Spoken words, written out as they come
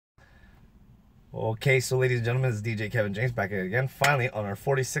Okay, so ladies and gentlemen, this is DJ Kevin James back again. Finally, on our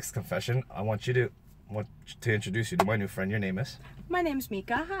 46th confession, I want to introduce you to my new friend. Your name is? My name's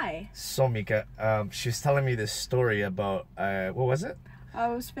Mika. Hi. So Mika, she was telling me this story about, what was it? I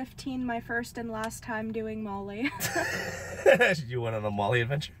was 15, my first and last time doing Molly. You went on a Molly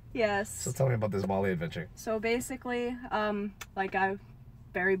adventure? Yes. So tell me about this Molly adventure. So basically, I'm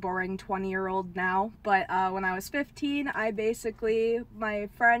very boring 20-year-old now, but when I was 15, my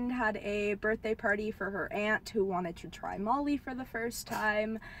friend had a birthday party for her aunt who wanted to try Molly for the first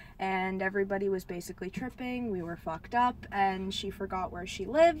time, and everybody was basically tripping. We were fucked up, and she forgot where she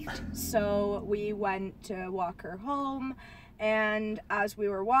lived, so we went to walk her home. And as we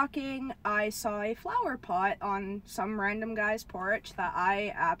were walking, I saw a flower pot on some random guy's porch that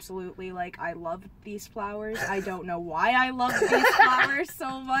I absolutely, I loved these flowers. I don't know why I loved these flowers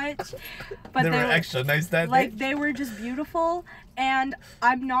so much. But they were extra nice that day? They were just beautiful. And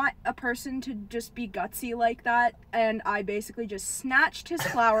I'm not a person to just be gutsy like that. And I basically just snatched his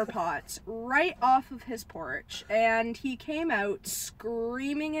flower pots right off of his porch. And he came out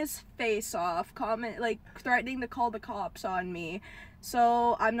screaming his face off, threatening to call the cops on me.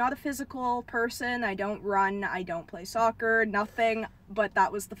 So I'm not a physical person. I don't run. I don't play soccer. Nothing. But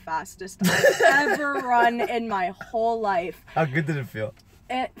that was the fastest I've ever run in my whole life. How good did it feel?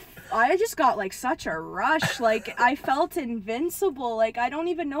 I just got such a rush. I felt invincible. I don't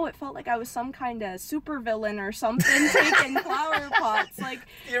even know. It felt like I was some kind of supervillain or something taking flower pots.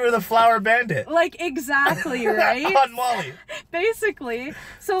 You were the flower bandit. Exactly, right? On Molly. Basically.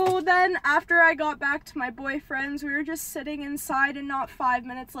 So then after I got back to my boyfriend's, we were just sitting inside, and not 5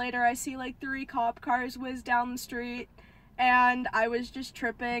 minutes later I see 3 cop cars whiz down the street. And I was just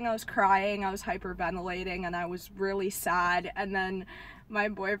tripping, I was crying, I was hyperventilating, and I was really sad. And then my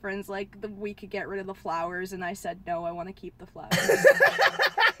boyfriend's like, we could get rid of the flowers, and I said, no, I want to keep the flowers.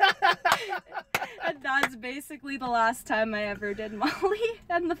 And that's basically the last time I ever did Molly,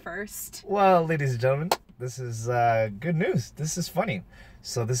 and the first. Well, ladies and gentlemen, this is good news. This is funny.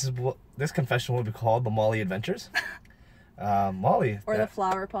 So this confession will be called the Molly Adventures. Molly. Or the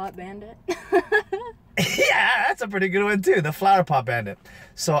Flower Pot Bandit. Yeah, that's a pretty good one too. The Flower Pot Bandit.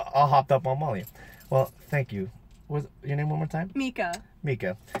 So I'll hop up on Molly. Well, thank you. What's your name one more time? Mika.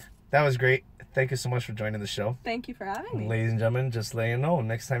 Mika. That was great. Thank you so much for joining the show. Thank you for having me. Ladies and gentlemen, just let you know,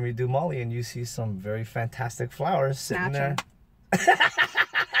 next time you do Molly and you see some very fantastic flowers sitting there.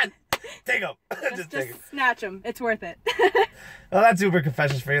 Take them. Just snatch them. It's worth it. Well, that's Uber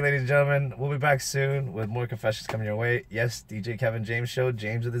Confessions for you, ladies and gentlemen. We'll be back soon with more confessions coming your way. Yes, DJ Kevin James Show,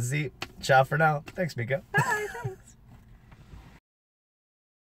 James with a Z. Ciao for now. Thanks, Mika. Bye. Thanks.